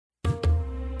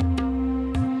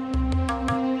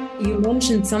You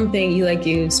mentioned something,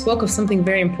 you spoke of something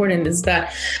very important, is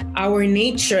that our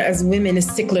nature as women is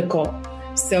cyclical.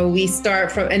 So we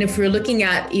start from, and if we're looking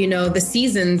at, the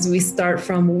seasons, we start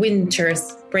from winter,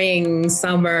 spring,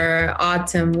 summer,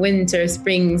 autumn, winter,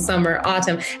 spring, summer,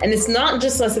 autumn. And it's not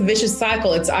just a vicious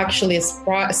cycle, it's actually a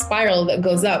spiral that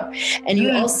goes up. And you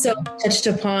also touched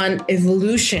upon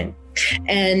evolution.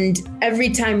 And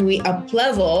every time we up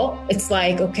level, it's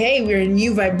like, okay, we're in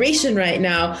new vibration right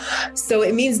now. So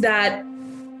it means that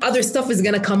other stuff is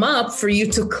going to come up for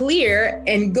you to clear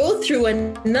and go through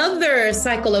another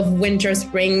cycle of winter,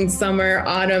 spring, summer,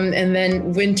 autumn, and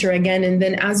then winter again. And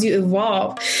then as you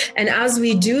evolve, and as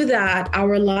we do that,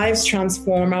 our lives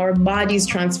transform, our bodies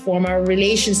transform, our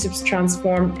relationships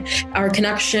transform, our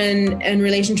connection and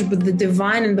relationship with the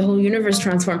divine and the whole universe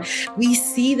transform. We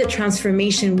see the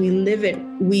transformation, we live it,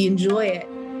 we enjoy it.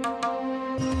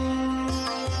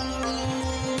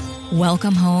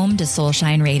 Welcome home to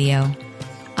Soulshine Radio.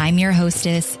 I'm your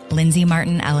hostess, Lindsay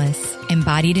Martin Ellis,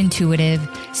 embodied intuitive,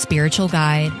 spiritual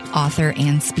guide, author,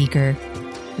 and speaker.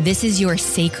 This is your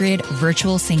sacred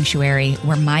virtual sanctuary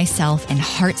where myself and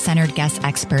heart-centered guest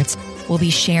experts will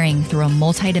be sharing through a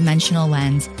multidimensional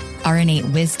lens our innate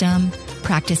wisdom,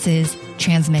 practices,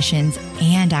 transmissions,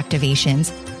 and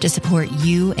activations to support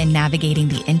you in navigating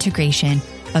the integration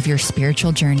of your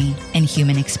spiritual journey and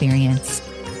human experience.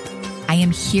 I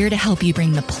am here to help you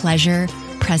bring the pleasure,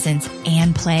 presence,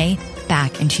 and play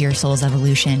back into your soul's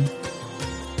evolution.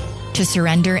 To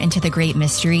surrender into the great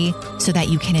mystery so that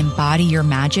you can embody your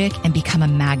magic and become a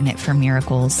magnet for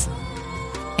miracles.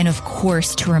 And of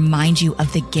course, to remind you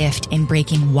of the gift in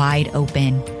breaking wide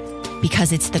open,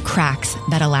 because it's the cracks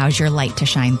that allows your light to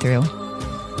shine through.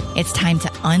 It's time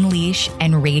to unleash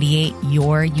and radiate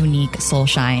your unique soul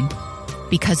shine,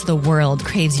 because the world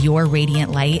craves your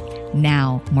radiant light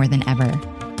now more than ever.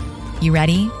 You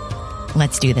ready?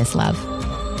 Let's do this, love.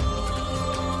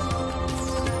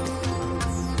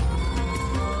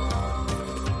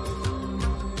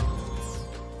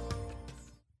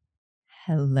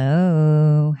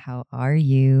 Hello, how are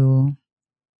you?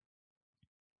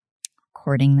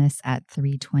 Recording this at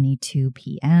 3:22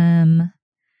 p.m.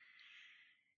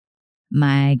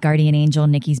 My guardian angel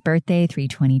Nikki's birthday,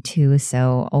 3/22.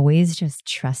 So always just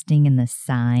trusting in the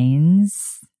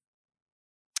signs.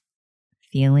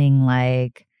 Feeling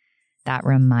like that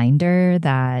reminder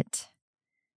that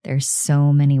there's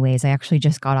so many ways. I actually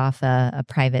just got off a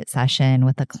private session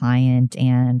with a client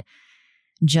and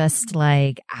just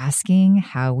like asking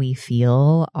how we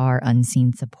feel our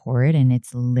unseen support. And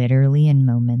it's literally in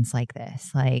moments like this,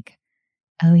 like,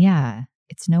 oh yeah,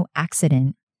 it's no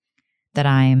accident that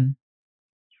I'm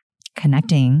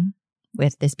connecting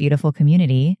with this beautiful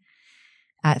community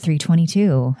at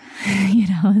 3:22.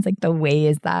 It's like the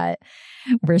ways that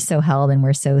we're so held and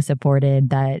we're so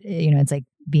supported that, it's like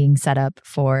being set up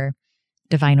for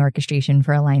divine orchestration,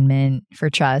 for alignment, for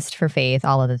trust, for faith,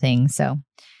 all of the things. So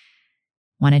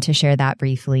wanted to share that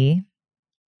briefly.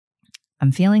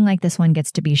 I'm feeling like this one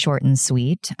gets to be short and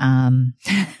sweet.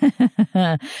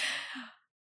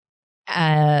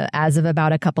 As of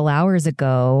about a couple hours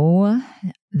ago,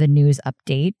 the news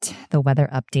update, the weather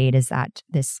update is that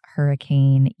this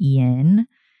Hurricane Ian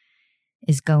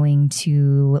is going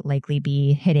to likely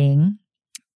be hitting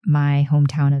my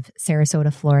hometown of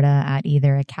Sarasota, Florida at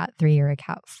either a Cat 3 or a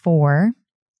Cat 4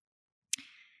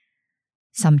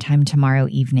 sometime tomorrow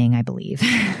evening, I believe.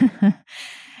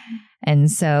 And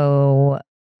so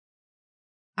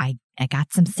I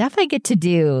got some stuff I get to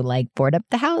do, like board up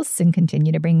the house and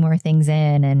continue to bring more things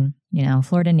in. And,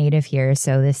 Florida native here.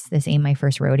 So this ain't my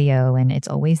first rodeo. And it's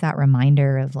always that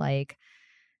reminder of like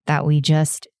that we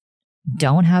just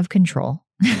don't have control.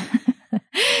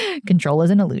 Control is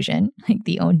an illusion. Like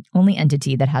the only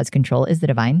entity that has control is the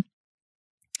divine,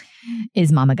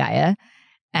 is Mama Gaia.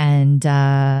 And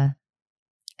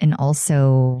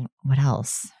also, what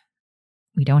else?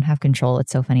 We don't have control.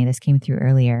 It's so funny. This came through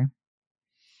earlier.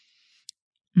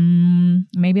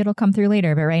 Maybe it'll come through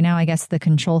later, but right now I guess the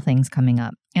control thing's coming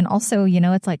up. And also,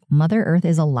 it's like Mother Earth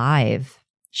is alive.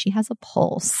 She has a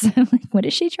pulse. Like, what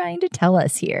is she trying to tell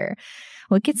us here?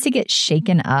 What gets to get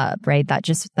shaken up, right?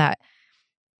 That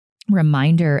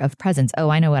reminder of presence. Oh,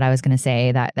 I know what I was going to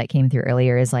say that came through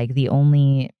earlier is like the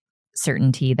only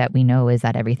certainty that we know is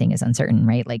that everything is uncertain,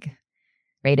 right? Like,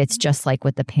 right. It's just like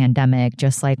with the pandemic,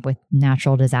 just like with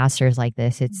natural disasters like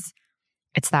this, it's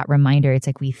that reminder. It's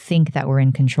like we think that we're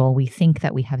in control. We think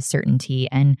that we have certainty,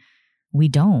 and we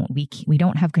don't. We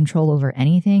don't have control over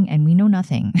anything, and we know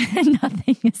nothing.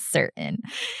 Nothing is certain.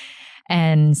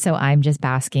 And so I'm just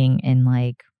basking in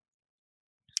like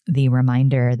the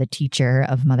reminder, the teacher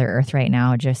of Mother Earth right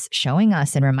now, just showing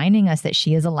us and reminding us that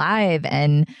she is alive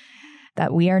and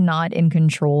that we are not in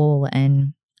control,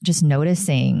 and just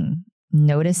noticing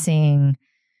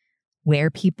where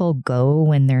people go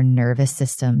when their nervous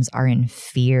systems are in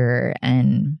fear,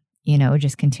 and,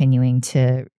 just continuing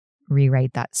to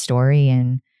rewrite that story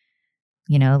and,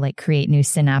 like create new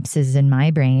synapses in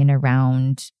my brain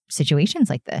around situations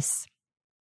like this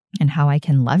and how I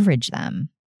can leverage them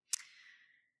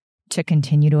to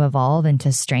continue to evolve and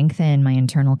to strengthen my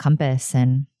internal compass.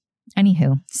 And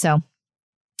anywho, so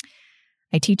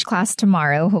I teach class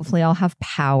tomorrow. Hopefully I'll have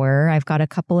power. I've got a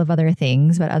couple of other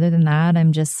things, but other than that,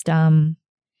 I'm just going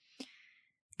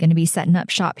to be setting up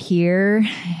shop here,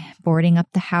 boarding up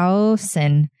the house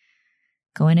and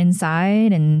going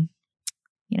inside and,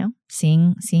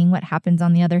 seeing what happens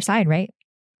on the other side, right?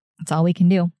 That's all we can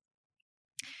do.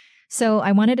 So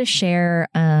I wanted to share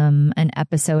an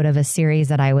episode of a series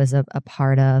that I was a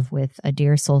part of with a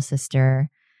dear soul sister.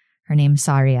 Her name's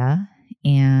Sarya,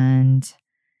 and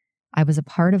I was a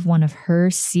part of one of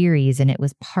her series, and it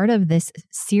was part of this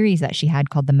series that she had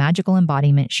called the Magical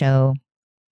Embodiment Show.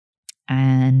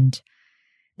 And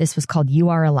this was called You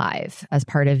Are Alive as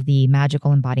part of the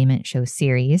Magical Embodiment Show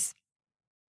series.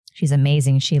 She's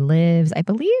amazing. I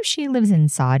believe she lives in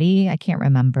Saudi. I can't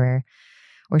remember.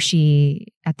 Or she,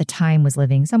 at the time, was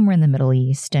living somewhere in the Middle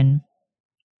East. And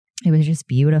it was just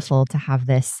beautiful to have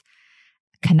this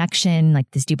connection, like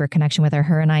this deeper connection with her.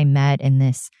 Her and I met in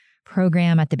this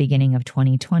program at the beginning of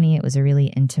 2020. It was a really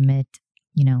intimate,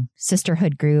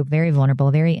 sisterhood group, very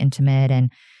vulnerable, very intimate.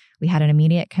 And we had an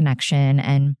immediate connection.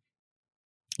 And,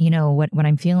 what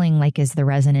I'm feeling like is the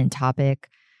resonant topic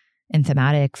and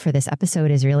thematic for this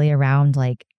episode is really around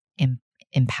like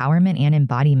empowerment and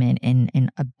embodiment and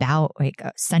about like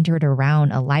centered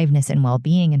around aliveness and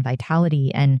well-being and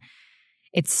vitality. And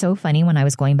it's so funny when I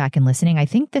was going back and listening, I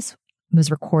think this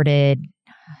was recorded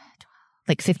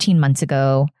like 15 months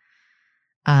ago.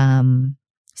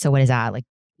 So what is that? Like,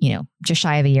 just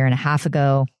shy of a year and a half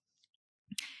ago.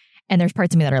 And there's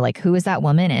parts of me that are like, who is that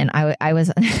woman? And I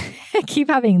was, I keep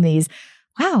having these,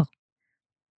 wow,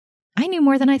 I knew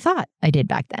more than I thought I did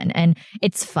back then. And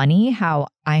it's funny how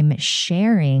I'm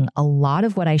sharing a lot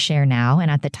of what I share now.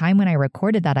 And at the time when I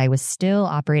recorded that, I was still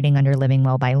operating under Living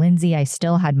Well by Lindsay. I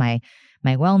still had my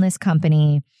wellness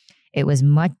company. It was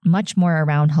much more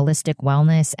around holistic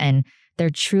wellness. And there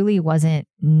truly wasn't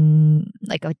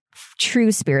like a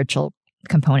true spiritual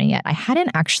component yet. I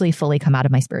hadn't actually fully come out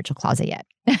of my spiritual closet yet.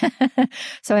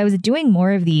 So I was doing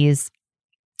more of these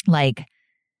like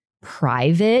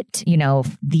private,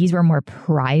 these were more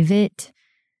private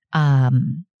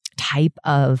type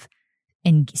of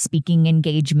speaking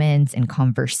engagements and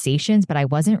conversations, but I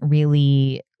wasn't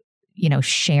really,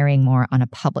 sharing more on a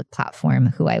public platform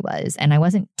who I was, and I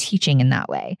wasn't teaching in that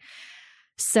way.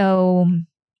 So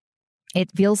it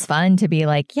feels fun to be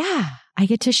like, yeah, I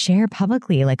get to share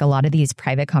publicly like a lot of these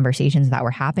private conversations that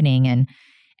were happening.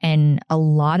 And a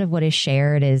lot of what is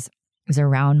shared is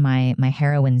around my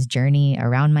heroine's journey,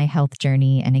 around my health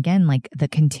journey. And again, like the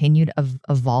continued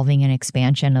evolving and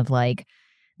expansion of like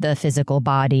the physical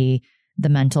body, the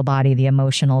mental body, the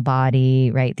emotional body,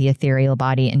 right? The ethereal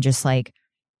body. And just like,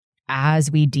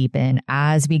 as we deepen,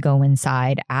 as we go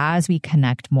inside, as we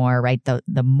connect more, right?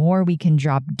 The more we can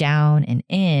drop down and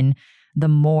in, the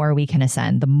more we can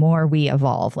ascend, the more we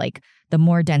evolve, like the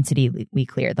more density we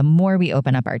clear, the more we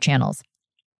open up our channels.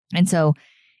 And so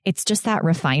it's just that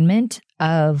refinement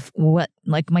of what,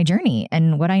 like my journey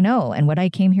and what I know and what I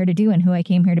came here to do and who I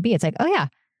came here to be. It's like, oh yeah,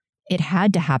 it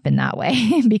had to happen that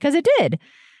way because it did.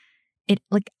 It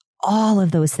like all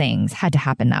of those things had to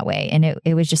happen that way. And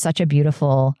it was just such a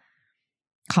beautiful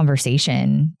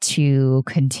conversation to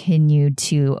continue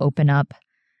to open up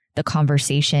the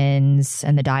conversations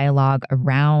and the dialogue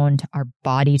around our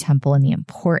body temple and the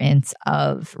importance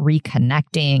of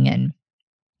reconnecting and,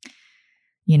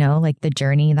 like the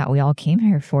journey that we all came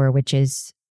here for, which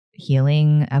is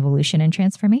healing, evolution, and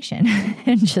transformation,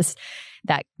 and just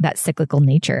that cyclical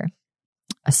nature,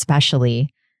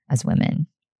 especially as women,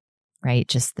 right?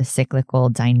 Just the cyclical,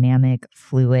 dynamic,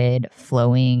 fluid,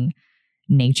 flowing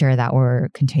nature that we're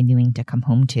continuing to come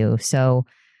home to. So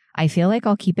I feel like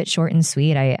I'll keep it short and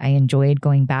sweet. I enjoyed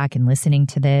going back and listening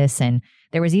to this. And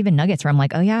there was even nuggets where I'm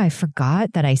like, oh yeah, I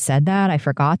forgot that I said that. I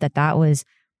forgot that was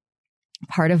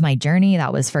part of my journey.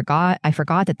 I forgot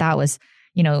that was,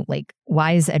 like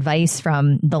wise advice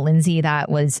from the Lindsay that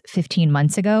was 15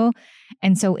 months ago.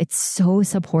 And so it's so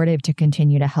supportive to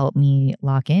continue to help me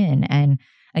lock in. And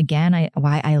again,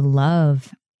 why I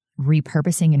love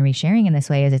repurposing and resharing in this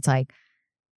way is it's like,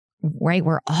 right,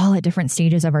 we're all at different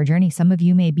stages of our journey. Some of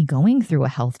you may be going through a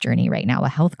health journey right now, a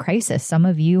health crisis. Some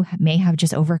of you may have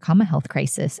just overcome a health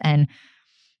crisis and,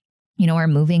 are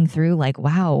moving through like,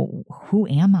 wow, who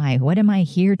am I? What am I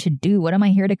here to do? What am I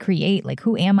here to create? Like,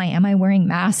 who am I? Am I wearing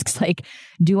masks? Like,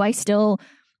 do I still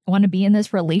want to be in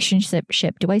this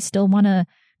relationship? Do I still want to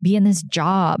be in this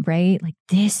job? Right? Like,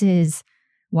 this is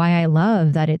why I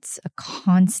love that it's a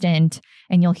constant,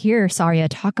 and you'll hear Sarya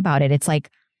talk about it. It's like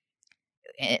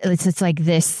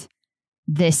this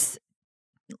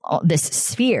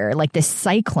sphere, like this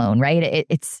cyclone, right?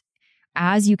 It's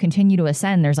as you continue to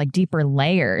ascend, there's like deeper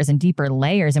layers, and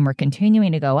we're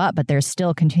continuing to go up, but there's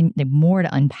still more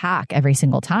to unpack every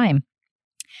single time.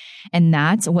 And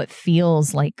that's what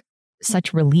feels like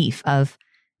such relief of,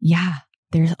 yeah,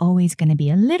 there's always going to be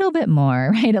a little bit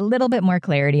more, right? A little bit more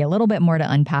clarity, a little bit more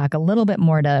to unpack, a little bit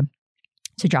more to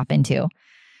drop into.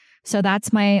 So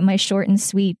that's my short and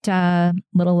sweet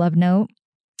little love note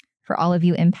for all of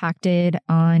you impacted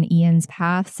on Ian's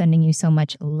path, sending you so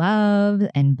much love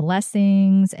and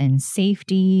blessings and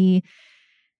safety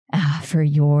for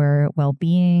your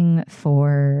well-being,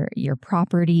 for your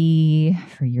property,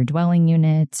 for your dwelling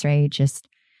units, right? Just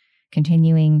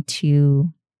continuing to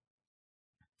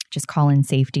just call in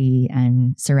safety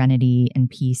and serenity and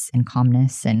peace and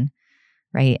calmness, and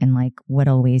right, and like what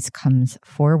always comes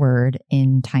forward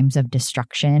in times of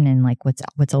destruction, and like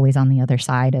what's always on the other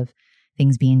side of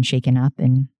things being shaken up,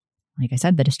 and like I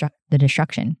said, the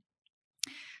destruction.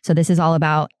 So this is all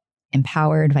about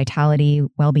empowered vitality,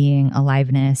 well-being,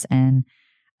 aliveness, and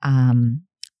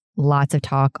lots of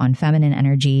talk on feminine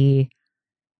energy,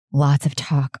 lots of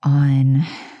talk on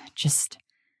just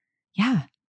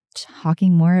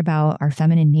talking more about our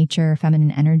feminine nature,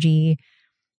 feminine energy,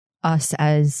 us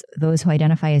as those who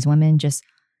identify as women, just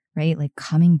right, like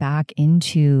coming back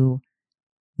into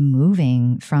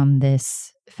moving from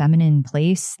this feminine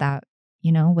place that,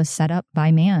 was set up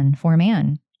by man for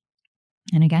man.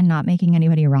 And again, not making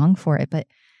anybody wrong for it, but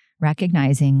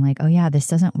recognizing like, oh yeah, this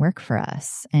doesn't work for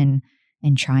us, and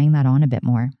trying that on a bit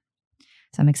more.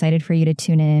 So I'm excited for you to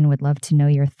tune in. Would love to know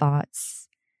your thoughts,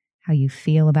 how you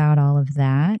feel about all of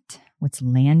that, what's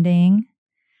landing.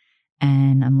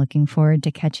 And I'm looking forward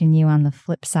to catching you on the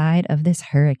flip side of this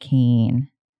hurricane.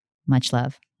 Much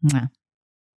love. Mwah.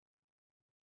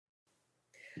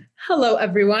 Hello,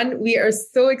 everyone. We are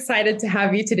so excited to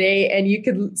have you today. And you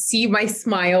could see my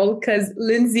smile because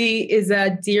Lindsay is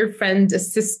a dear friend, a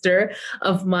sister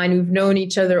of mine. We've known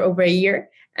each other over a year,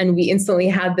 and we instantly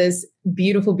had this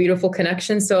beautiful, beautiful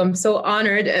connection. So I'm so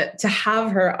honored to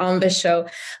have her on the show.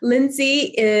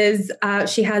 Lindsay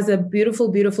she has a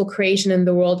beautiful, beautiful creation in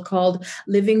the world called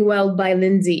Living Well by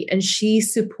Lindsay. And she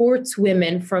supports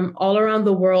women from all around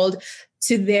the world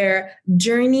to their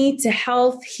journey to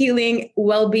health, healing,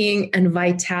 well-being, and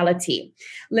vitality.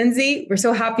 Lindsay, we're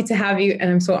so happy to have you,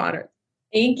 and I'm so honored.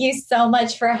 Thank you so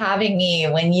much for having me.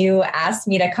 When you asked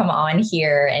me to come on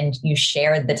here and you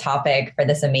shared the topic for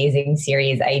this amazing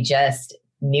series, I just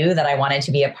knew that I wanted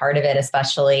to be a part of it,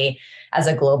 especially as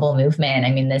a global movement.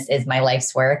 I mean, this is my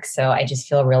life's work, so I just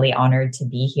feel really honored to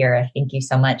be here. Thank you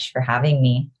so much for having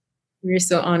me. We're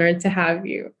so honored to have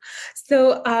you.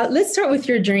 So let's start with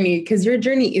your journey, because your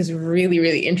journey is really,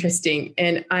 really interesting.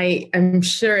 And I am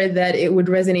sure that it would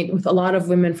resonate with a lot of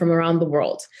women from around the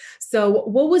world. So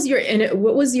what was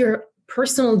your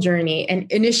personal journey and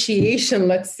initiation,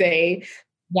 let's say,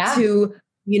 to,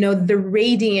 the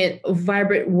radiant,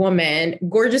 vibrant woman,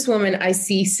 gorgeous woman I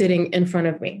see sitting in front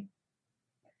of me?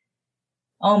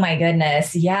 Oh my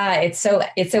goodness. Yeah. It's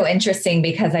so interesting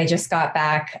because I just got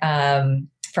back,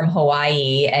 from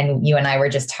Hawaii, and you and I were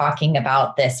just talking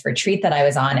about this retreat that I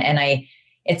was on. And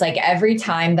it's like every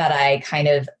time that I kind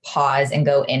of pause and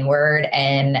go inward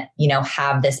and,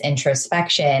 have this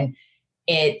introspection,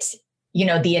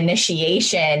 the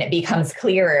initiation becomes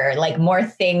clearer, like more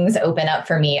things open up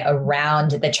for me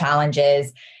around the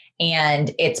challenges,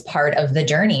 and it's part of the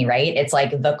journey, right? It's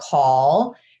like the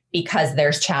call because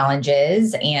there's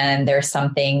challenges and there's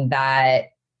something that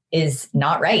is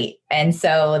not right. And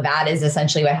so that is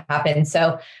essentially what happened.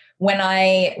 So when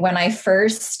I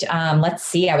first, I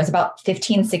was about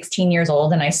 15, 16 years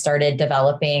old, and I started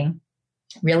developing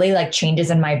really like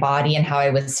changes in my body and how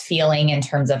I was feeling in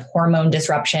terms of hormone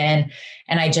disruption.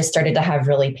 And I just started to have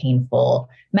really painful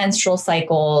menstrual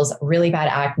cycles, really bad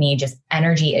acne, just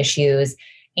energy issues.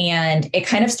 And it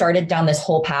kind of started down this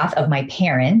whole path of my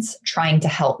parents trying to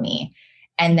help me,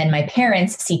 and then my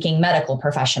parents seeking medical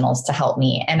professionals to help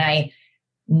me. And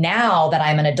now that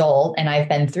I'm an adult and I've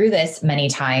been through this many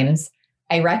times,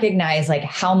 I recognize like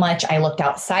how much I looked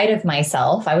outside of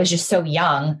myself. I was just so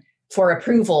young for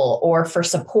approval or for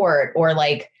support or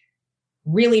like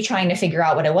really trying to figure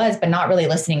out what it was, but not really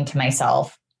listening to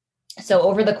myself. So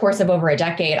over the course of over a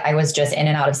decade, I was just in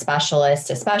and out of specialist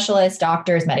to specialist,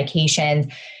 doctors,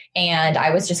 medications. And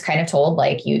I was just kind of told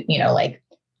like, you know, like,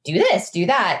 do this, do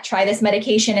that, try this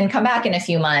medication and come back in a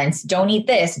few months. Don't eat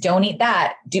this, don't eat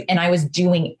that. And I was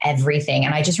doing everything.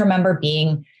 And I just remember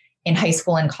being in high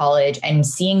school and college and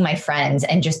seeing my friends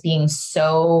and just being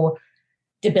so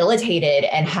debilitated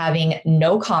and having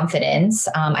no confidence.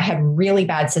 I had really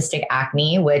bad cystic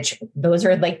acne, which those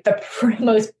are like the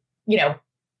most, you know,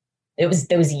 it was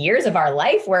those years of our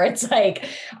life where it's like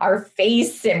our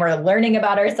face and we're learning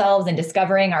about ourselves and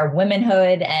discovering our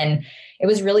womanhood. And it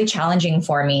was really challenging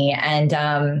for me.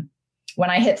 And when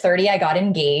I hit 30, I got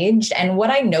engaged. And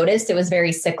what I noticed, it was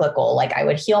very cyclical. Like I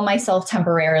would heal myself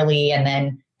temporarily and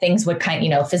then things would kind of, you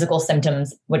know, physical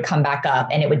symptoms would come back up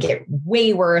and it would get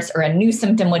way worse or a new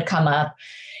symptom would come up.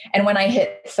 And when I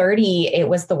hit 30, it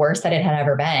was the worst that it had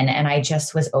ever been. And I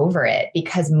just was over it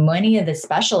because many of the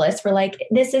specialists were like,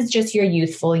 this is just your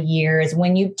youthful years.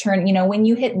 When you turn, you know, when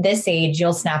you hit this age,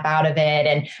 you'll snap out of it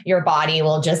and your body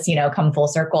will just, you know, come full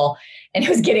circle. And it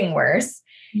was getting worse.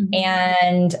 Mm-hmm.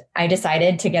 And I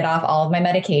decided to get off all of my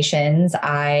medications.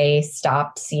 I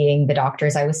stopped seeing the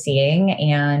doctors I was seeing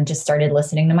and just started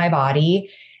listening to my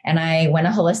body. And I went a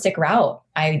holistic route.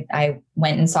 I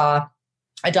went and saw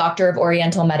a doctor of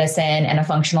Oriental medicine and a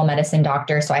functional medicine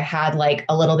doctor. So I had like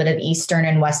a little bit of Eastern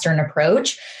and Western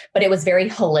approach, but it was very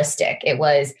holistic. It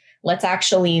was, let's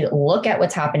actually look at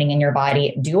what's happening in your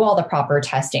body, do all the proper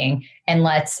testing, and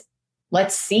let's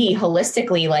see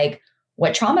holistically, like,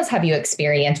 what traumas have you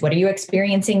experienced? What are you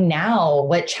experiencing now?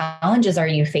 What challenges are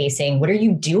you facing? What are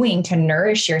you doing to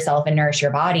nourish yourself and nourish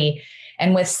your body?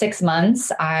 And with 6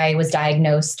 months, I was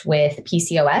diagnosed with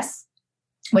PCOS,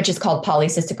 which is called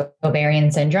polycystic ovarian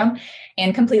syndrome,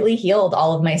 and completely healed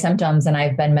all of my symptoms. And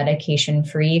I've been medication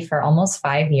free for almost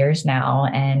 5 years now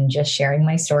and just sharing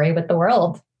my story with the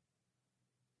world.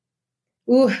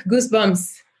 Ooh,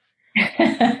 goosebumps.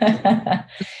 Mm-hmm.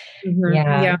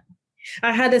 Yeah.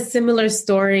 I had a similar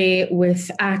story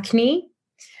with acne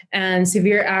and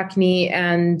severe acne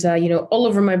and, you know, all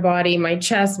over my body, my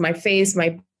chest, my face,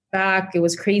 my back. It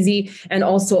was crazy. And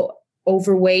also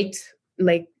overweight,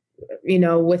 like, you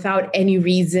know, without any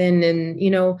reason and, you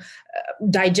know,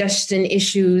 digestion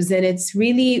issues. And it's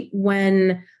really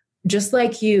when, just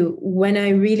like you, when I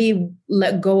really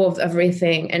let go of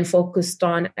everything and focused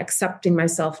on accepting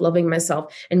myself, loving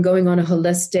myself, and going on a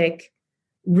holistic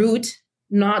route,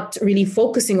 not really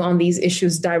focusing on these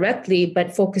issues directly,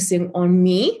 but focusing on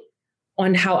me,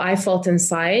 on how I felt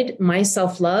inside, my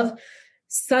self-love,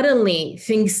 suddenly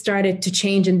things started to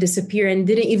change and disappear and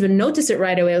didn't even notice it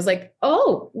right away. I was like,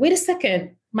 oh, wait a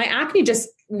second. My acne just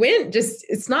went,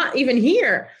 it's not even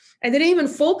here. I didn't even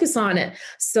focus on it.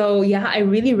 So yeah, I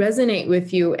really resonate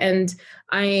with you. And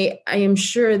I am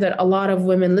sure that a lot of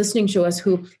women listening to us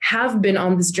who have been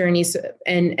on this journey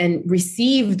and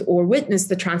received or witnessed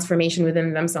the transformation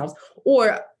within themselves,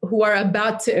 or who are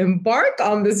about to embark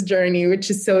on this journey, which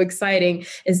is so exciting,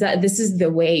 is that this is the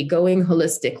way, going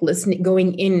holistic,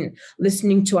 going in,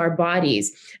 listening to our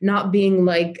bodies, not being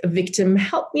like a victim,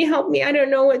 help me, I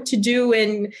don't know what to do.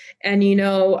 And you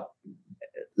know,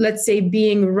 let's say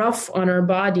being rough on our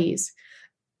bodies,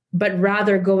 but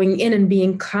rather going in and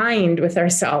being kind with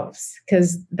ourselves,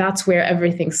 because that's where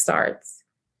everything starts.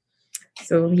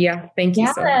 So yeah, thank you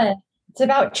so much. It's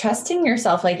about trusting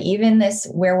yourself, like even this,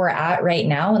 where we're at right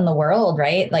now in the world,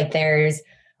 right? Like there's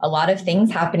a lot of things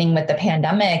happening with the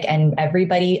pandemic and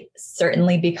everybody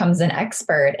certainly becomes an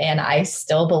expert. And I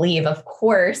still believe, of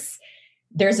course,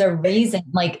 there's a reason,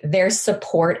 like there's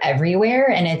support everywhere.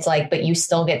 And it's like, but you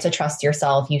still get to trust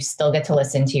yourself. You still get to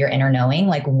listen to your inner knowing.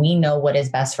 Like we know what is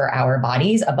best for our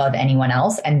bodies above anyone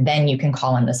else. And then you can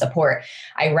call in the support.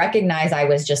 I recognize I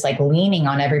was just like leaning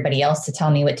on everybody else to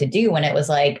tell me what to do when it was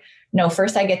like, no,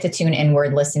 first I get to tune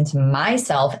inward, listen to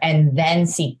myself, and then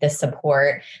seek the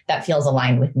support that feels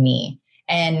aligned with me.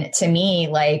 And to me,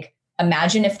 like,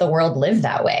 imagine if the world lived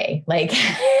that way. Like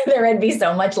there would be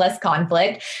so much less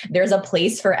conflict. There's a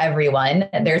place for everyone.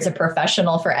 There's a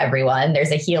professional for everyone.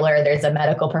 There's a healer. There's a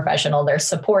medical professional. There's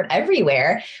support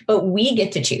everywhere. But we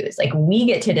get to choose. Like we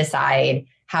get to decide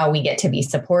how we get to be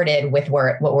supported with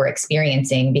what we're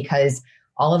experiencing, because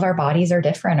all of our bodies are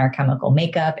different. Our chemical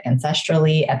makeup,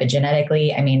 ancestrally,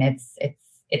 epigenetically. I mean,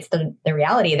 it's the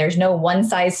reality. There's no one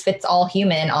size fits all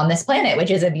human on this planet, which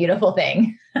is a beautiful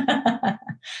thing.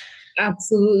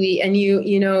 Absolutely. And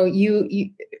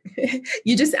you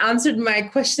you just answered my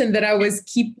question that I was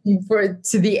keeping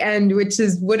to the end, which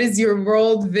is, what is your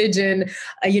world vision?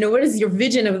 What is your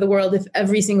vision of the world if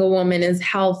every single woman is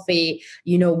healthy,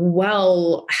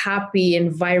 well, happy,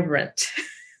 and vibrant?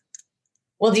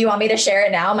 Well, do you want me to share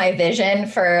it now? My vision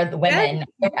for the women.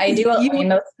 Yes. I do.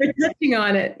 You're touching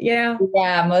on it. Yeah.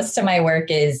 Yeah. Most of my work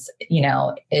is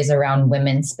around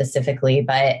women specifically,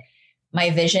 but my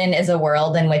vision is a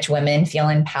world in which women feel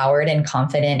empowered and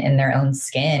confident in their own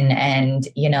skin. And,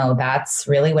 that's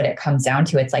really what it comes down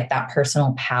to. It's like that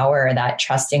personal power, that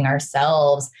trusting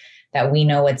ourselves, that we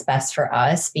know what's best for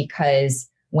us, because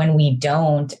when we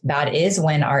don't, that is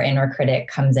when our inner critic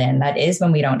comes in. That is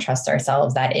when we don't trust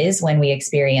ourselves. That is when we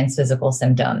experience physical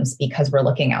symptoms, because we're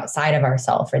looking outside of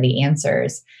ourselves for the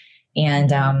answers.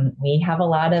 And we have a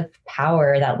lot of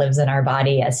power that lives in our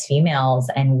body as females.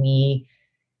 And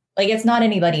it's not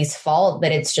anybody's fault,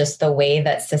 but it's just the way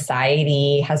that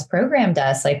society has programmed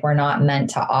us. Like, we're not meant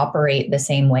to operate the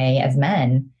same way as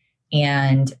men.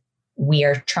 And we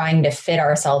are trying to fit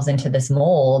ourselves into this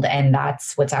mold. And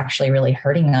that's what's actually really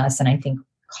hurting us. And I think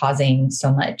causing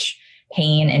so much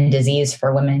pain and disease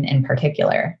for women in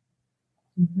particular.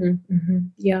 Mm-hmm, mm-hmm.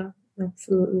 Yeah,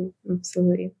 absolutely.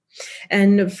 Absolutely.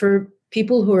 And for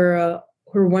people who are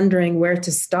wondering where to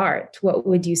start, what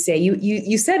would you say?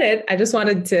 You said it. I just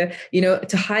wanted to,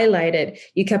 to highlight it.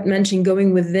 You kept mentioning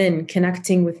going within,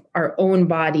 connecting with our own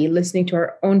body, listening to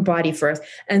our own body first.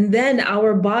 And then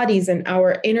our bodies and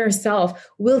our inner self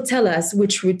will tell us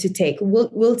which route to take.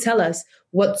 Will tell us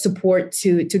what support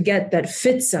to get that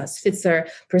fits us, fits our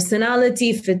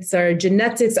personality, fits our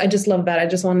genetics. I just love that. I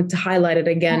just wanted to highlight it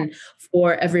again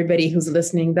for everybody who's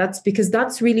listening. That's because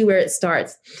that's really where it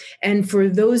starts. And for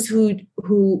those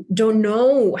who don't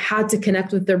know how to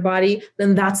connect with their body,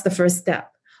 then that's the first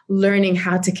step. Learning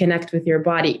how to connect with your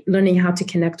body, learning how to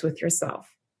connect with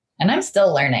yourself. And I'm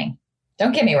still learning.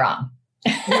 Don't get me wrong.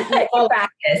 It's a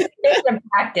practice.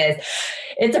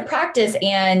 It's a practice.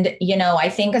 And, I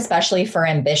think especially for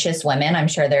ambitious women, I'm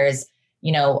sure there's,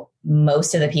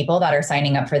 most of the people that are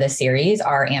signing up for this series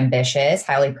are ambitious,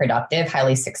 highly productive,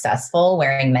 highly successful,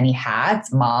 wearing many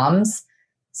hats, moms,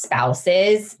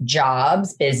 spouses,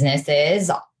 jobs,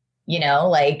 businesses,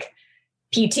 like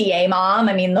PTA mom.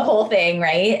 I mean, the whole thing.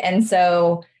 Right. And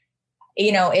so,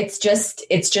 it's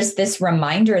just this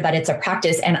reminder that it's a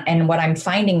practice. And what I'm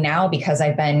finding now, because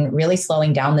I've been really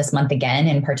slowing down this month again,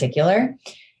 in particular,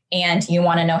 and you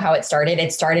want to know how it started?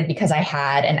 It started because I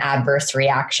had an adverse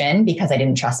reaction because I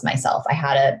didn't trust myself.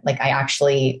 I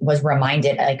actually was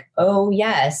reminded oh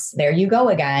yes, there you go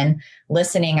again,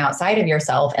 listening outside of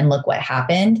yourself, and look what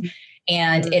happened.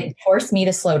 And it forced me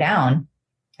to slow down.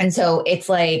 And so it's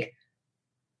like,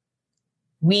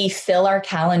 we fill our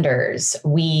calendars,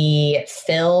 we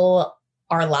fill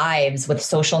our lives with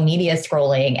social media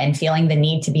scrolling and feeling the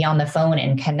need to be on the phone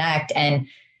and connect. And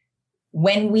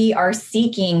when we are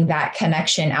seeking that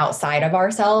connection outside of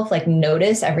ourselves,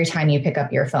 notice every time you pick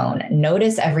up your phone,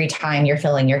 notice every time you're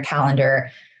filling your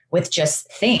calendar with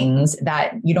just things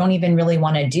that you don't even really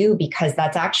want to do, because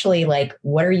that's actually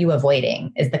what are you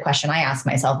avoiding is the question I ask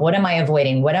myself. What am I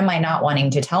avoiding? What am I not wanting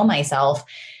to tell myself?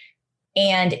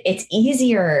 And it's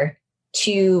easier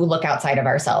to look outside of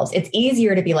ourselves. It's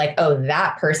easier to be like, oh,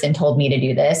 that person told me to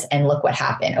do this and look what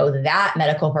happened. Oh, that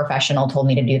medical professional told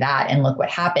me to do that and look what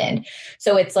happened.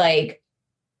 So it's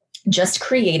just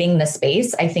creating the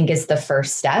space, I think, is the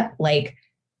first step.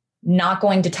 Not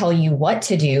going to tell you what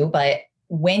to do, but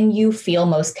when you feel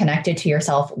most connected to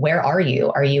yourself, where are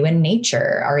you? Are you in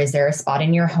nature? Or is there a spot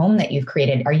in your home that you've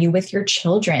created? Are you with your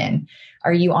children?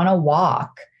 Are you on a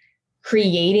walk?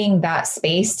 Creating that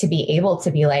space to be able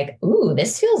to be ooh,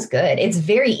 this feels good. It's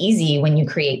very easy when you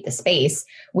create the space.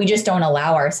 We just don't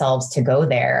allow ourselves to go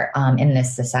there in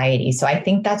this society. So I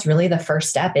think that's really the first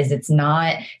step. It's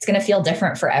going to feel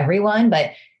different for everyone,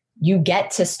 but you get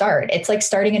to start. It's like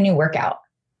starting a new workout,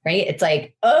 right? It's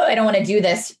oh, I don't want to do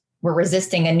this. We're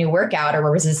resisting a new workout, or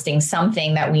we're resisting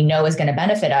something that we know is going to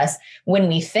benefit us. When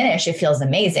we finish, it feels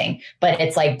amazing. But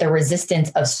it's the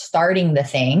resistance of starting the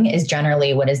thing is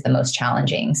generally what is the most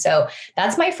challenging. So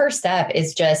that's my first step,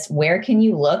 is just where can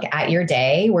you look at your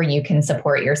day where you can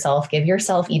support yourself, give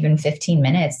yourself even 15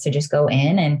 minutes to just go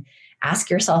in and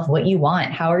ask yourself what you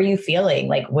want. How are you feeling?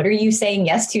 What are you saying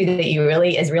yes to that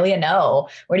is really a no?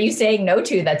 What are you saying no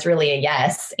to that's really a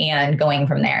yes? And going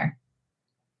from there.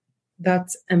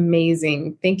 That's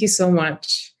amazing. Thank you so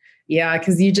much. Yeah,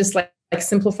 because you just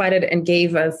simplified it and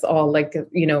gave us all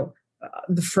the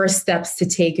first steps to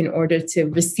take in order to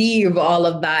receive all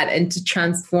of that and to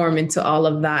transform into all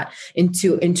of that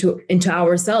into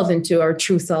ourselves, into our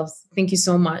true selves. Thank you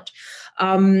so much.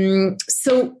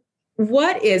 So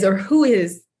what is or who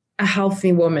is a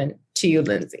healthy woman to you,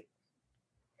 Lindsay?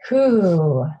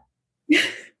 Who?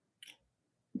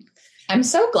 I'm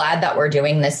so glad that we're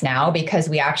doing this now because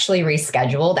we actually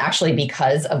rescheduled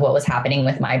because of what was happening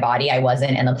with my body. I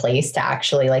wasn't in a place to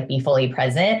actually like be fully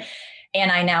present.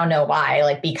 And I now know why,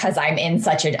 like, because I'm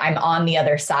on the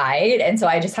other side. And so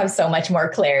I just have so much more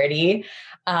clarity.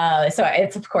 So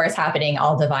it's of course happening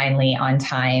all divinely on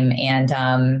time.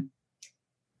 And,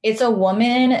 it's a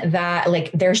woman that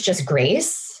like, there's just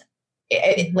grace.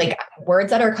 Like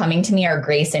words that are coming to me are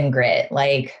grace and grit,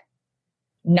 like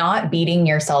not beating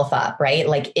yourself up, right?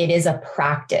 Like it is a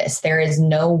practice. There is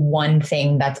no one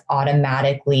thing that's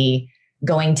automatically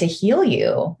going to heal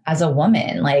you as a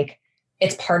woman. Like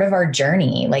it's part of our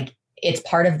journey. Like it's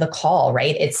part of the call,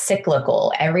 right? It's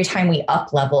cyclical. Every time we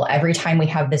up level, every time we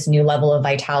have this new level of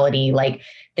vitality, like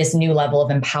this new level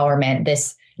of empowerment,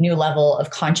 this new level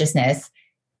of consciousness,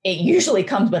 it usually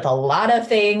comes with a lot of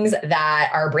things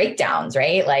that are breakdowns,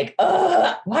 right? Like,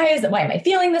 why am I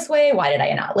feeling this way? Why did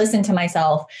I not listen to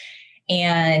myself?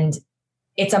 And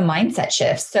it's a mindset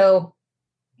shift. So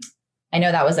I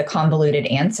know that was a convoluted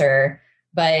answer,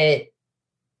 but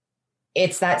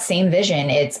it's that same vision.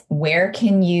 It's where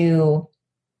can you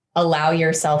allow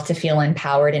yourself to feel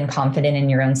empowered and confident in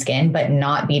your own skin, but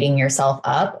not beating yourself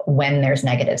up when there's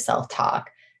negative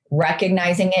self-talk.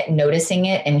 Recognizing it, noticing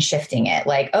it, and shifting it.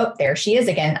 Like, oh, there she is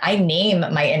again. I name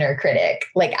my inner critic.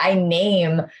 Like I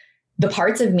name the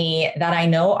parts of me that I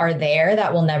know are there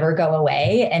that will never go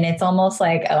away. And it's almost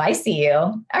like, oh, I see you.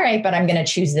 All right, but I'm going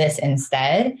to choose this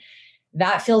instead.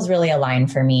 That feels really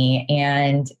aligned for me.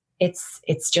 And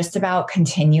it's just about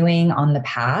continuing on the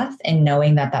path and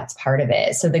knowing that that's part of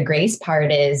it. So the grace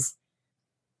part is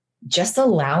just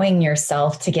allowing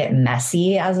yourself to get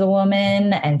messy as a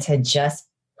woman and to just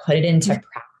put it into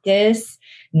practice,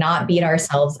 not beat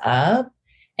ourselves up.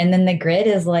 And then the grit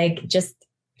is like just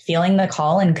feeling the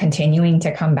call and continuing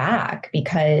to come back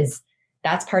because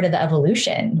that's part of the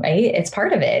evolution, right? It's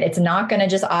part of it. It's not going to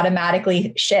just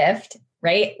automatically shift,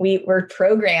 right? We're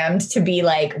programmed to be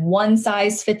like one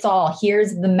size fits all.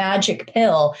 Here's the magic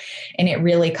pill. And it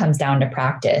really comes down to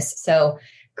practice. So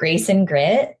grace and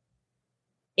grit,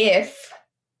 if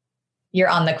you're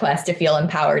on the quest to feel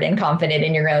empowered and confident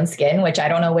in your own skin, which I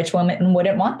don't know which woman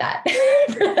wouldn't want that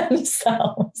for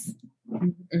themselves.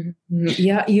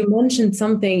 Yeah, you mentioned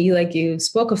something, you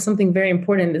spoke of something very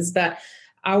important, is that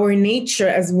our nature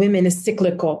as women is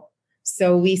cyclical.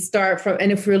 So we start from,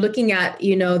 and if we're looking at,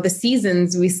 the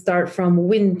seasons, we start from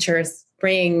winter,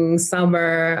 spring,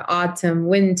 summer, autumn,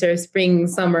 winter, spring,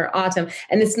 summer, autumn.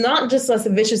 And it's not just a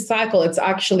vicious cycle. It's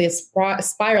actually a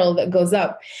spiral that goes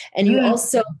up. And you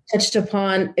also touched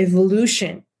upon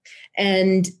evolution.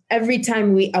 And every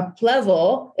time we up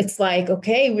level, it's like,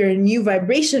 okay, we're in new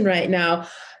vibration right now.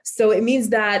 So it means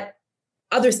that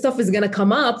other stuff is going to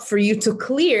come up for you to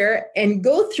clear and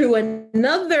go through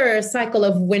another cycle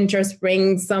of winter,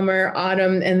 spring, summer,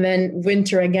 autumn, and then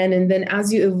winter again. And then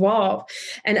as you evolve,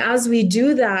 and as we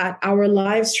do that, our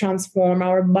lives transform,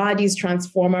 our bodies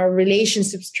transform, our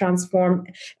relationships transform,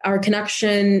 our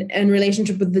connection and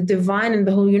relationship with the divine and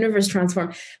the whole universe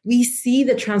transform. We see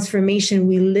the transformation,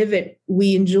 we live it,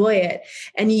 we enjoy it.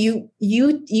 And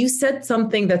you said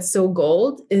something that's so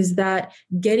gold, is that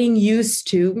getting used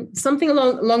to something along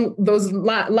those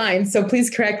lines. So please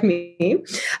correct me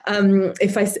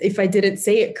if I didn't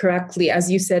say it correctly as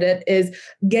you said it, is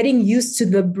getting used to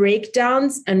the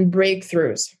breakdowns and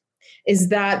breakthroughs. Is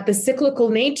that the cyclical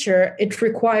nature, it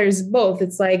requires both.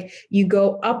 It's like you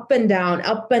go up and down,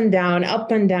 up and down,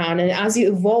 up and down. And as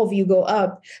you evolve, you go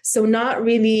up. So not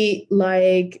really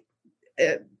like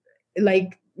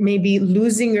maybe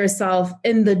losing yourself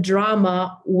in the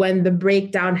drama when the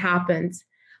breakdown happens,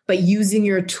 but using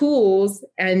your tools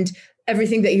and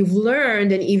everything that you've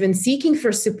learned and even seeking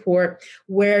for support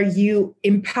where you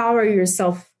empower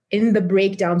yourself in the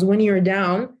breakdowns when you're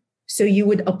down. So you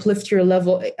would uplift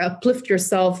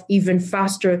yourself even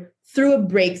faster through a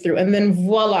breakthrough. And then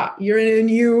voila, you're in a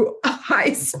new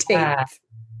high state.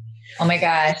 Oh my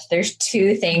gosh. There's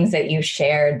two things that you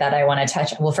shared that I want to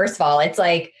touch on. Well, first of all, it's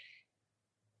like,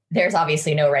 there's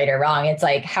obviously no right or wrong. It's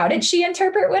like, how did she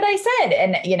interpret what I said?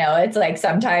 And, it's like,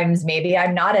 sometimes maybe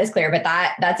I'm not as clear, but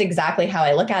that's exactly how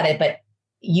I look at it. But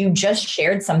you just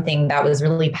shared something that was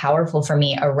really powerful for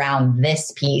me around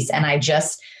this piece. And I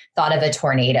just thought of a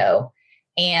tornado.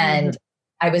 And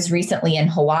I was recently in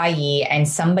Hawaii and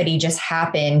somebody just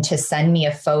happened to send me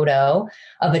a photo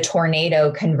of a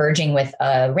tornado converging with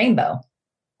a rainbow.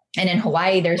 And in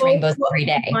Hawaii, there's rainbows every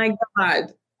day. Oh my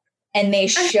God. And they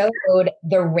showed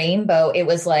the rainbow. It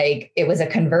was a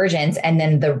convergence. And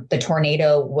then the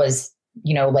tornado was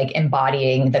like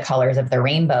embodying the colors of the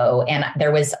rainbow. And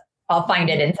I'll find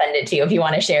it and send it to you if you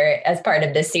want to share it as part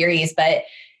of this series. But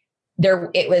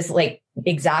it was like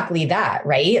exactly that,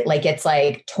 right? Like it's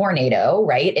like tornado,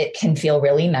 right? It can feel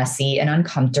really messy and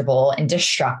uncomfortable and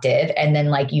destructive. And then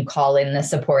like you call in the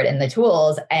support and the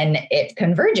tools and it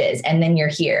converges and then you're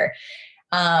here.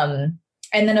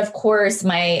 And then of course,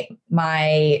 my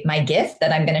gift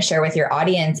that I'm going to share with your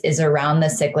audience is around the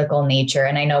cyclical nature.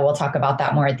 And I know we'll talk about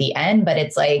that more at the end, but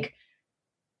it's like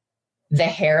the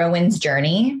heroine's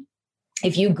journey.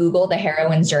 If you Google the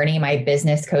heroine's journey, my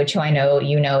business coach, who I know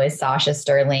is Sasha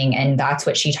Sterling. And that's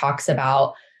what she talks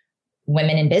about.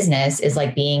 Women in business is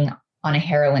like being on a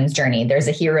heroine's journey. There's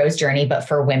a hero's journey, but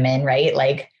for women, right?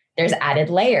 Like there's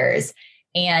added layers.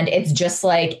 And it's just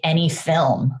like any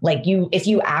film, like if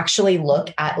you actually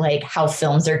look at like how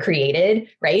films are created,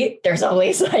 right? There's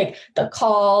always like the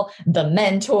call, the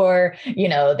mentor,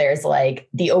 there's like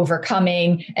the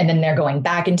overcoming, and then they're going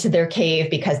back into their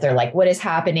cave because they're like, what is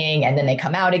happening? And then they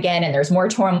come out again and there's more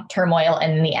turmoil.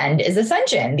 And then the end is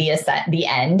ascension. The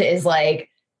end is like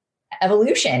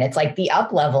evolution. It's like the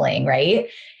up leveling, right?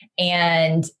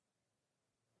 And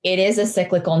it is a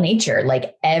cyclical nature,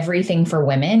 like everything for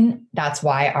women. That's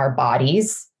why our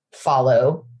bodies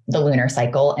follow the lunar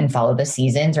cycle and follow the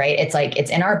seasons, right? It's like,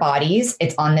 it's in our bodies,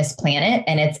 it's on this planet,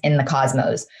 and it's in the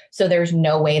cosmos. So there's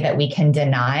no way that we can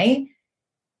deny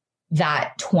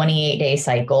that 28-day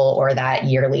cycle or that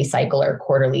yearly cycle or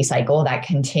quarterly cycle that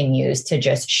continues to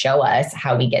just show us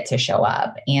how we get to show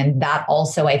up. And that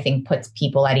also, I think, puts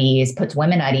people at ease, puts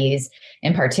women at ease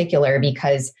in particular,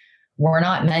 because we're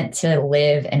not meant to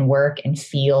live and work and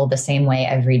feel the same way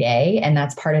every day. And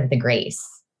that's part of the grace,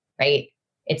 right?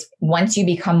 It's once you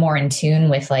become more in tune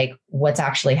with like what's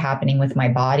actually happening with my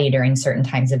body during certain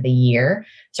times of the year,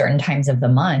 certain times of the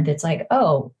month, it's like,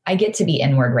 oh, I get to be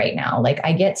inward right now. Like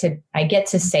I get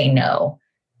to say no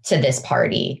to this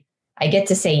party. I get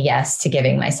to say yes to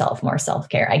giving myself more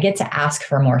self-care. I get to ask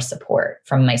for more support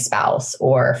from my spouse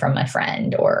or from a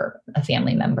friend or a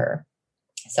family member.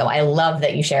 So I love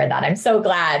that you shared that. I'm so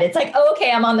glad. It's like, oh,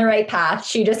 okay, I'm on the right path.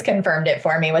 She just confirmed it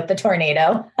for me with the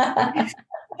tornado.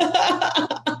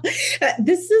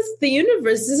 This is the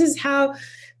universe. This is how,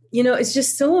 it's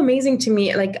just so amazing to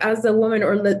me. Like as a woman,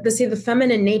 or let's say the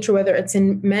feminine nature, whether it's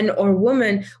in men or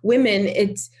women,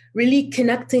 it's really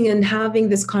connecting and having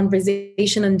this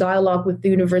conversation and dialogue with the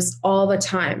universe all the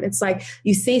time. It's like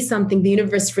you say something, the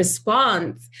universe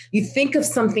responds. You think of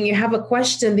something, you have a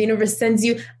question, the universe sends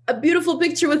you a beautiful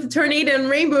picture with a tornado and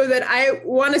rainbow that I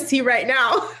want to see right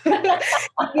now.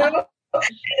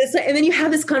 And then you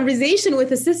have this conversation with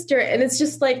a sister, and it's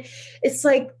just like,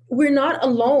 we're not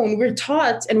alone. We're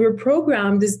taught and we're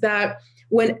programmed is that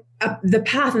when the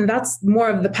path, and that's more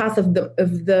of the path of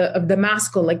the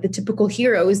masculine, like the typical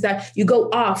hero, is that you go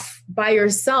off by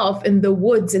yourself in the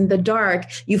woods, in the dark,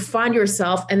 you find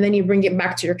yourself, and then you bring it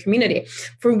back to your community.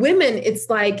 For women, it's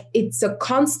like, it's a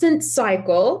constant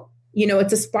cycle.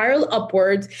 It's a spiral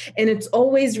upwards, and it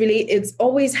always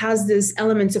has this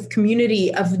element of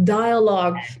community, of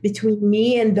dialogue between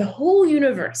me and the whole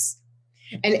universe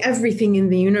and everything in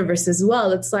the universe as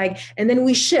well. It's like, and then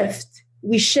we shift,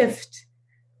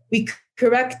 we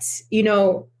correct,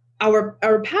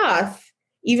 our path,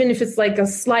 even if it's like a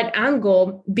slight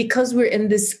angle, because we're in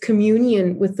this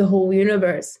communion with the whole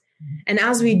universe. And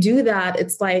as we do that,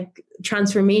 it's like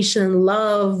transformation,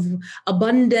 love,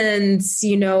 abundance,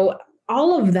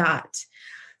 all of that.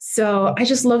 So I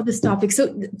just love this topic.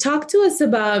 So talk to us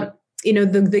about,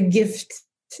 the gift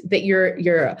that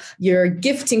you're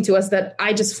gifting to us that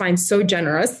I just find so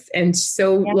generous and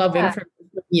so loving from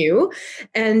you.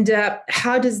 And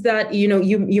how does that,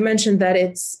 you mentioned that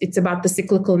it's about the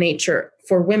cyclical nature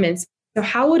for women. So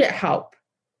how would it help?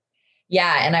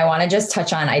 Yeah. And I want to just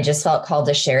touch on, I just felt called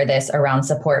to share this around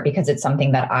support because it's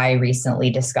something that I recently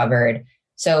discovered.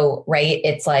 So, right,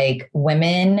 it's like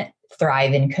women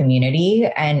thrive in community,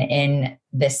 and in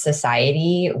this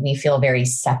society, we feel very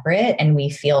separate and we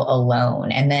feel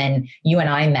alone. And then you and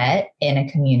I met in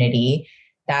a community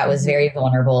that was very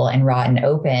vulnerable and raw and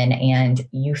open, and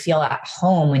you feel at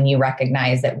home when you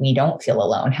recognize that we don't feel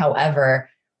alone. However,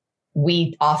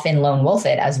 we often lone wolf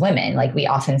it as women. Like we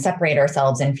often separate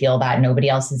ourselves and feel that nobody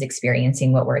else is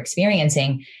experiencing what we're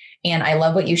experiencing. And I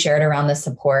love what you shared around the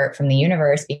support from the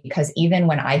universe, because even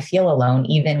when I feel alone,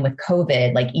 even with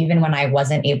COVID, like even when I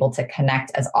wasn't able to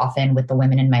connect as often with the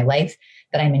women in my life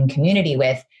that I'm in community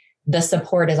with, the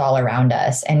support is all around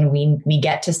us. And we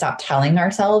get to stop telling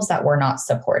ourselves that we're not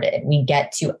supported. We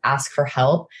get to ask for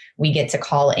help. We get to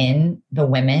call in the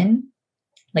women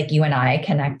like you and I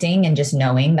connecting and just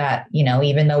knowing that,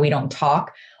 even though we don't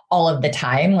talk all of the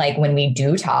time. Like when we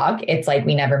do talk, it's like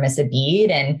we never miss a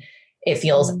beat and it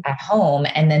feels at home.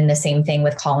 And then the same thing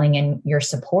with calling in your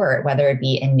support, whether it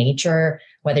be in nature,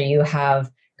 whether you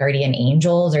have guardian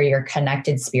angels or you're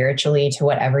connected spiritually to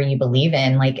whatever you believe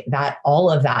in, like that,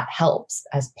 all of that helps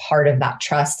as part of that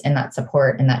trust and that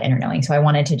support and that inner knowing. So I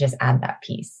wanted to just add that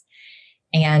piece.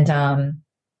 And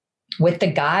with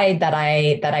the guide that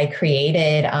I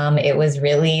created, it was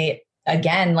really,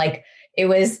 again, like it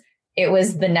was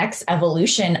the next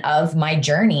evolution of my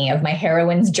journey, of my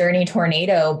heroine's journey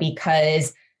tornado,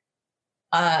 because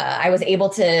I was able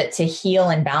to heal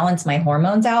and balance my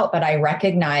hormones out, but I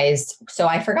recognized, so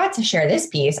I forgot to share this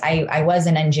piece. I was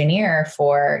an engineer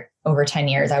for over 10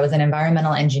 years. I was an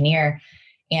environmental engineer.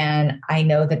 And I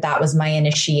know that was my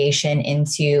initiation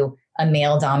into a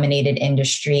male dominated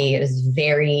industry. It was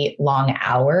very long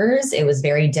hours. It was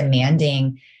very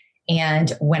demanding.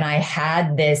 And when I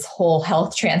had this whole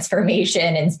health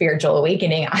transformation and spiritual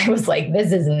awakening, I was like,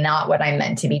 this is not what I'm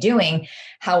meant to be doing.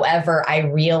 However, I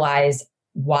realized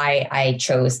why I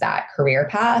chose that career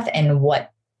path and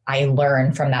what I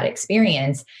learned from that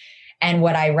experience. And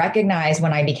what I recognized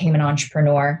when I became an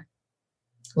entrepreneur,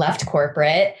 left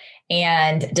corporate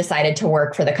and decided to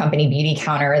work for the company Beauty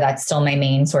Counter. That's still my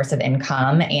main source of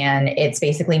income. And it's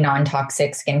basically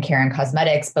non-toxic skincare and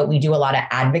cosmetics, but we do a lot of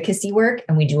advocacy work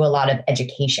and we do a lot of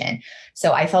education.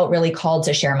 So I felt really called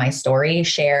to share my story,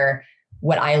 share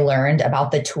what I learned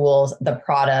about the tools, the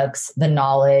products, the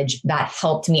knowledge that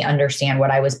helped me understand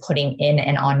what I was putting in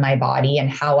and on my body and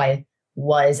how I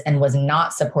was and was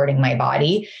not supporting my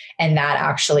body. And that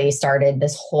actually started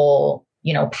this whole,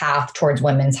 path towards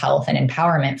women's health and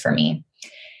empowerment for me.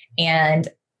 And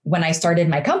when I started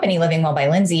my company, Living Well by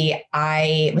Lindsay,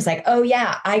 I was like, oh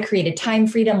yeah, I created time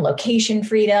freedom, location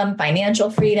freedom,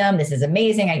 financial freedom. This is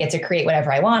amazing. I get to create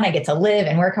whatever I want. I get to live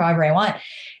and work however I want.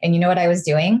 And you know what I was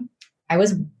doing?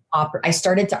 I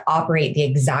started to operate the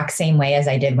exact same way as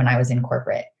I did when I was in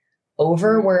corporate.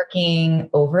 Overworking,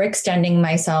 overextending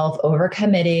myself,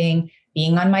 overcommitting,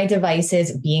 being on my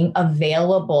devices, being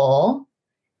available.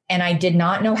 And I did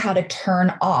not know how to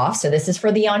turn off. So this is for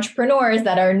the entrepreneurs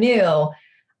that are new.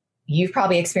 You've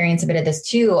probably experienced a bit of this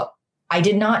too. I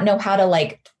did not know how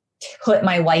to put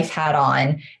my wife hat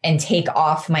on and take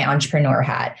off my entrepreneur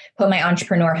hat, put my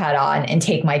entrepreneur hat on and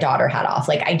take my daughter hat off.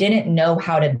 I didn't know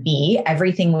how to be.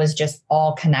 Everything was just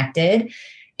all connected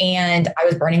and I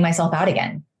was burning myself out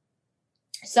again.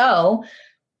 So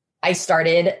I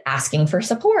started asking for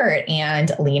support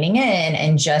and leaning in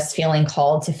and just feeling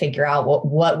called to figure out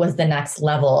what was the next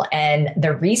level. And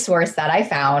the resource that I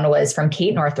found was from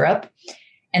Kate Northrup,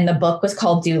 and the book was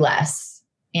called Do Less.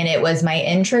 And it was my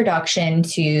introduction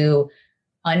to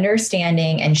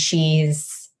understanding. And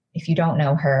she's, if you don't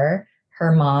know her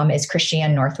mom is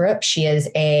Christiane Northrup. She is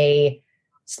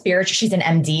she's an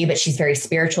MD, but she's very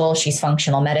spiritual. She's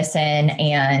functional medicine.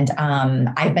 And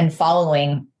I've been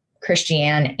following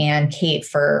Christiane and Kate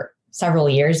for several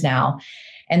years now.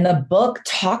 And the book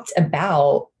talked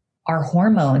about our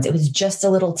hormones. It was just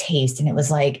a little taste. And it was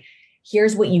like,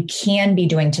 here's what you can be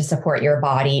doing to support your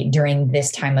body during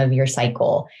this time of your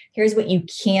cycle. Here's what you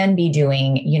can be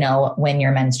doing, when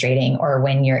you're menstruating or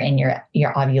when you're in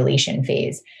your ovulation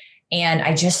phase. And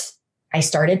I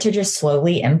started to just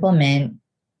slowly implement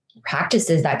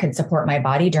practices that could support my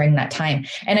body during that time.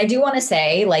 And I do want to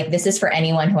say, this is for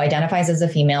anyone who identifies as a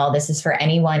female. This is for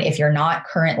anyone. If you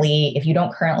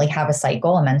don't currently have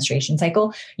a menstruation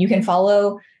cycle, you can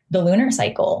follow the lunar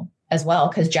cycle as well.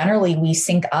 Because generally we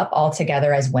sync up all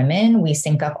together as women. We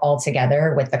sync up all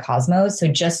together with the cosmos. So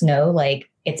just know,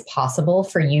 it's possible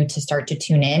for you to start to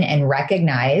tune in and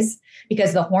recognize,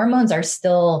 because the hormones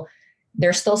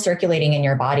they're still circulating in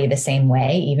your body the same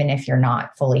way, even if you're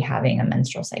not fully having a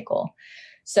menstrual cycle.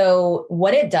 So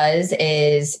what it does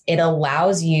is it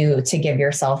allows you to give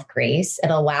yourself grace. It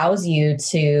allows you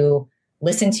to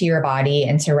listen to your body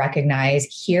and to recognize,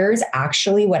 here's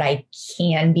actually what I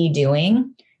can be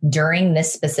doing during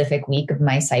this specific week of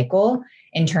my cycle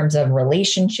in terms of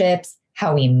relationships,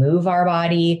 how we move our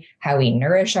body, how we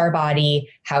nourish our body,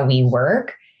 how we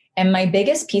work. And my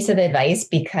biggest piece of advice,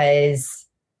 because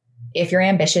if you're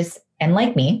ambitious and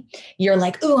like me, you're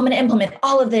like, ooh, I'm going to implement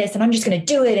all of this and I'm just going to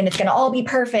do it and it's going to all be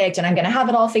perfect and I'm going to have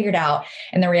it all figured out.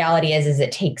 And the reality is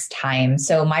it takes time.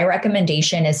 So my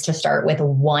recommendation is to start with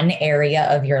one area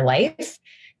of your life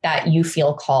that you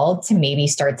feel called to maybe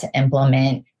start to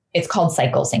implement. It's called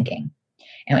cycle syncing.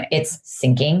 And it's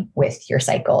syncing with your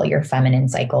cycle, your feminine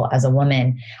cycle as a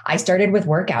woman. I started with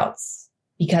workouts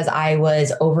because I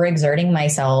was overexerting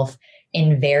myself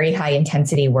in very high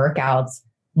intensity workouts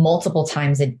multiple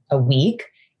times a week.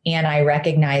 And I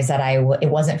recognized that it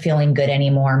wasn't feeling good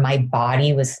anymore. My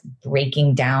body was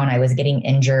breaking down. I was getting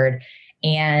injured.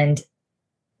 And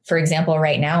for example,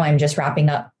 right now, I'm just wrapping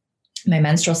up my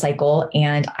menstrual cycle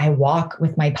and I walk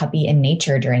with my puppy in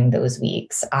nature during those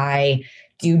weeks. I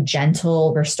do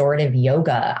gentle restorative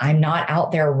yoga. I'm not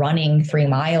out there running 3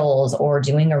 miles or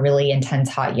doing a really intense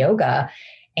hot yoga.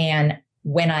 And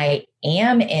when I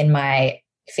am in my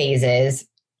phases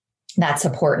that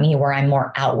support me, where I'm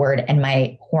more outward and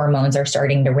my hormones are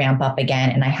starting to ramp up again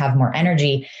and I have more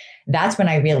energy, that's when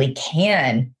I really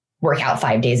can work out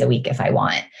 5 days a week if I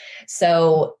want.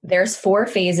 So there's 4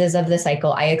 phases of the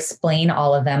cycle. I explain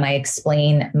all of them. I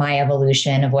explain my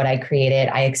evolution of what I created.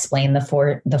 I explain the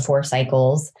four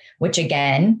cycles, which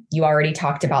again, you already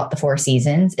talked about the 4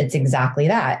 seasons. It's exactly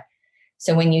that.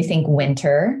 So when you think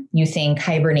winter, you think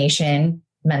hibernation,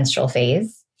 menstrual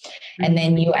phase, and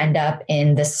then you end up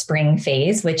in the spring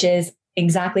phase, which is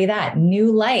exactly that.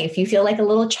 New life. You feel like a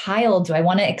little child. Do I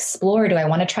want to explore? Do I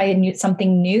want to try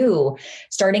something new?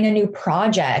 Starting a new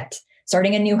project,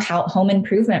 starting a new home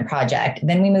improvement project.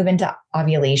 Then we move into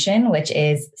ovulation, which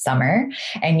is summer.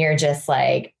 And you're just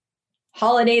like,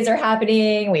 holidays are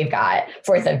happening. We've got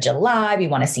 4th of July. We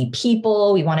want to see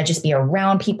people. We want to just be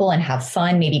around people and have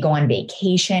fun, maybe go on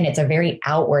vacation. It's a very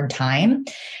outward time.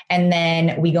 And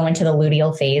then we go into the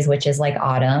luteal phase, which is like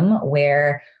autumn,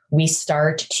 where we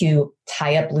start to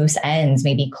tie up loose ends,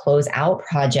 maybe close out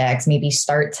projects, maybe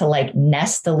start to like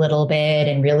nest a little bit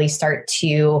and really start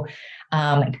to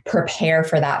prepare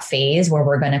for that phase where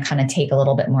we're going to kind of take a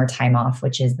little bit more time off,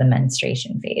 which is the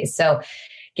menstruation phase. So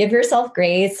give yourself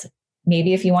grace.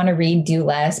 Maybe if you want to read Do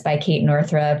Less by Kate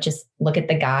Northrup, just look at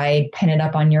the guide, pin it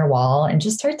up on your wall, and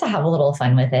just start to have a little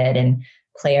fun with it and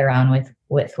play around with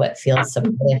what feels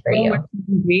supportive for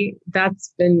you.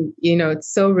 That's been,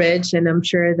 it's so rich. And I'm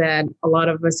sure that a lot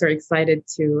of us are excited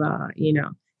to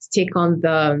take on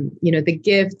the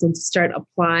gift and to start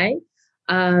apply.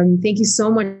 Thank you so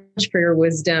much for your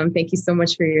wisdom. Thank you so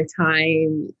much for your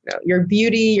time, your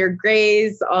beauty, your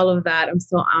grace, all of that. I'm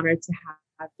so honored to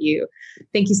have you.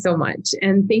 Thank you so much.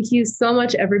 And thank you so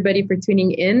much, everybody, for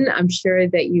tuning in. I'm sure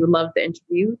that you loved the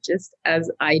interview just as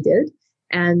I did.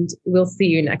 And we'll see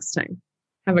you next time.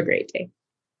 Have a great day.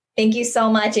 Thank you so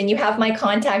much. And you have my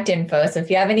contact info. So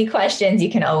if you have any questions, you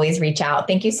can always reach out.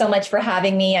 Thank you so much for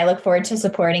having me. I look forward to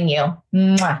supporting you.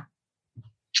 Mwah.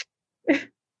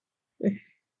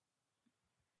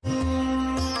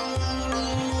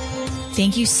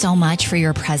 Thank you so much for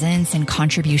your presence and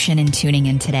contribution in tuning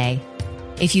in today.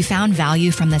 If you found value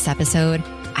from this episode,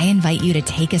 I invite you to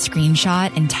take a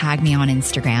screenshot and tag me on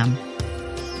Instagram.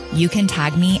 You can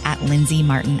tag me at Lindsay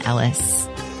Martin Ellis.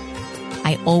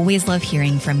 I always love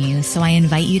hearing from you, so I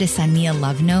invite you to send me a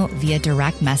love note via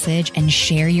direct message and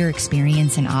share your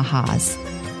experience and ahas.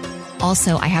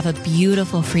 Also, I have a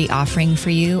beautiful free offering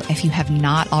for you if you have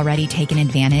not already taken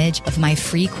advantage of my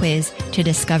free quiz to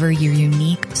discover your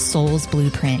unique soul's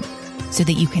blueprint so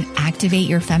that you can activate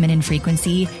your feminine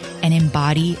frequency and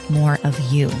embody more of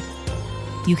you.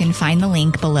 You can find the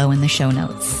link below in the show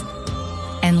notes.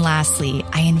 And lastly,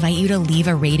 I invite you to leave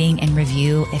a rating and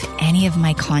review if any of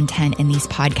my content in these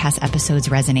podcast episodes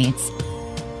resonates.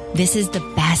 This is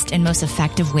the best and most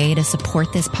effective way to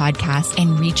support this podcast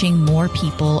and reaching more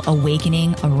people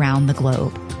awakening around the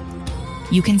globe.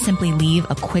 You can simply leave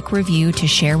a quick review to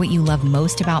share what you love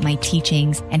most about my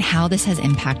teachings and how this has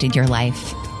impacted your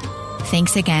life.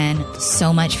 Thanks again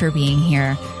so much for being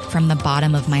here from the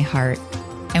bottom of my heart.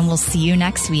 And we'll see you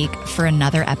next week for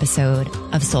another episode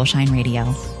of Soulshine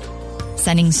Radio.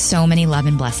 Sending so many love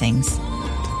and blessings.